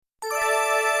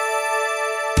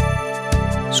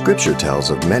Scripture tells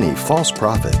of many false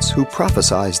prophets who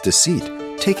prophesied deceit,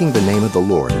 taking the name of the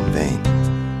Lord in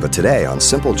vain. But today on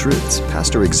Simple Truths,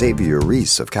 Pastor Xavier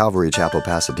Reese of Calvary Chapel,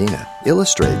 Pasadena,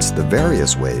 illustrates the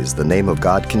various ways the name of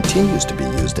God continues to be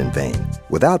used in vain,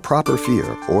 without proper fear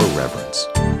or reverence.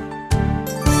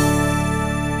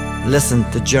 Listen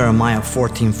to Jeremiah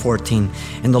 14:14.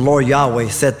 And the Lord Yahweh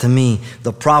said to me,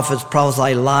 the prophets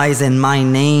prophesy lies in my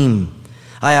name.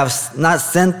 I have not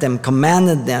sent them,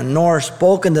 commanded them, nor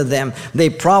spoken to them.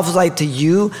 They prophesy to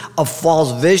you a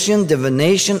false vision,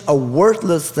 divination, a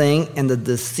worthless thing, and the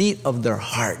deceit of their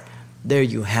heart. There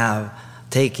you have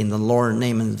taking the Lord's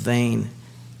name in vain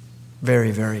very,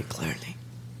 very clearly.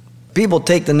 People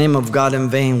take the name of God in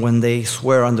vain when they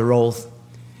swear under oath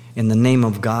in the name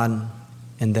of God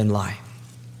and then lie.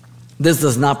 This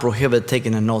does not prohibit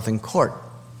taking an oath in court,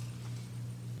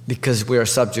 because we are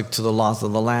subject to the laws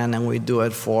of the land, and we do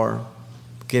it for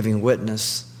giving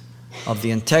witness of the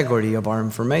integrity of our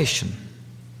information.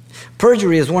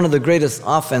 Perjury is one of the greatest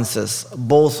offenses,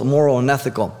 both moral and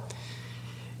ethical,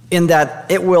 in that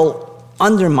it will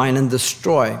undermine and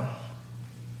destroy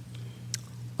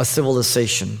a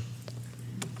civilization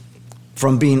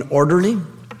from being orderly,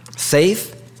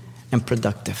 safe, and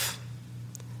productive.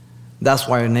 That's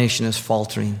why our nation is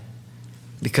faltering,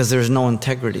 because there's no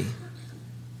integrity.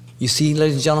 You see,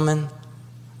 ladies and gentlemen,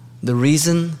 the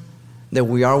reason that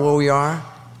we are where we are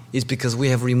is because we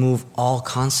have removed all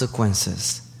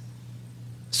consequences.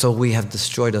 So we have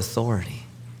destroyed authority.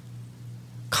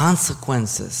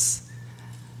 Consequences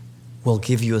will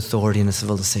give you authority in a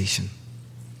civilization.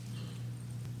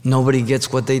 Nobody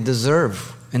gets what they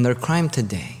deserve in their crime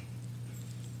today.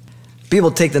 People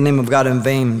take the name of God in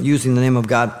vain, using the name of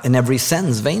God in every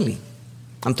sentence vainly.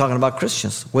 I'm talking about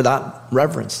Christians without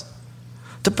reverence,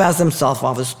 to pass themselves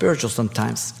off as spiritual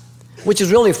sometimes, which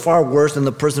is really far worse than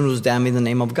the person who's damning the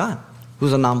name of God,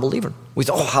 who's a non-believer. We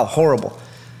say, oh, how horrible.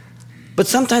 But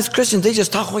sometimes Christians, they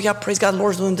just talk, oh yeah, praise God, the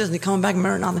Lord's doing this, and they're coming back,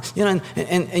 Maranatha,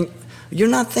 and you're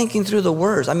not thinking through the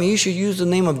words. I mean, you should use the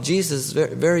name of Jesus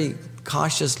very, very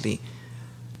cautiously,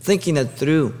 thinking it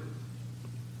through,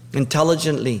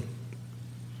 intelligently.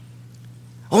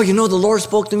 Oh, you know, the Lord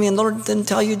spoke to me and the Lord didn't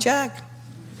tell you jack.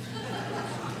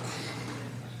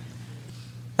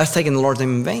 That's taking the Lord's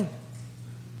name in vain.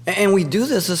 And we do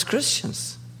this as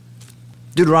Christians.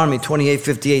 Deuteronomy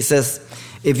 28:58 says,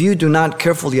 if you do not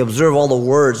carefully observe all the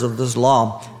words of this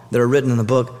law that are written in the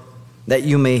book, that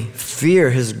you may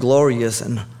fear his glorious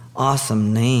and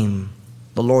awesome name,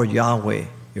 the Lord Yahweh,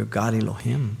 your God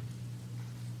Elohim.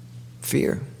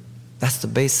 Fear. That's the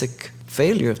basic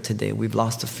failure of today. We've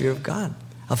lost the fear of God,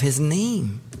 of his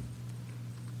name.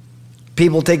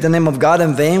 People take the name of God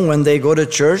in vain when they go to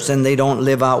church and they don't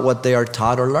live out what they are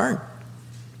taught or learn.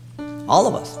 All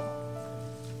of us.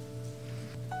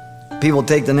 People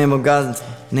take the name of God's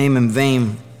name in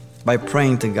vain by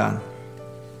praying to God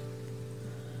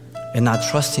and not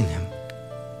trusting him.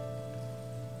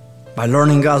 By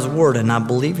learning God's word and not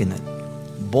believing it.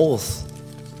 Both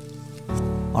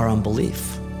are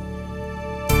unbelief.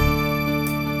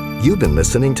 You've been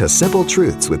listening to Simple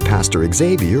Truths with Pastor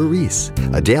Xavier Reese,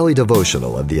 a daily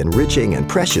devotional of the enriching and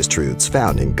precious truths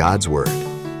found in God's Word.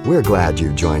 We're glad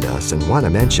you've joined us and want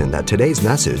to mention that today's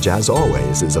message, as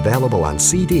always, is available on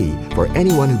CD for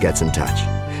anyone who gets in touch.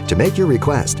 To make your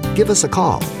request, give us a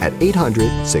call at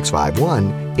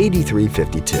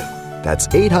 800-651-8352. That's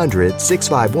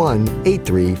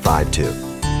 800-651-8352.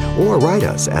 Or write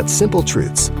us at Simple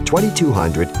Truths,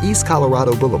 2200 East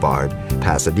Colorado Boulevard,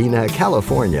 Pasadena,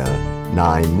 California,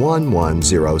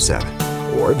 91107.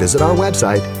 Or visit our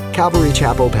website,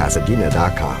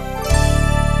 CalvaryChapelPasadena.com.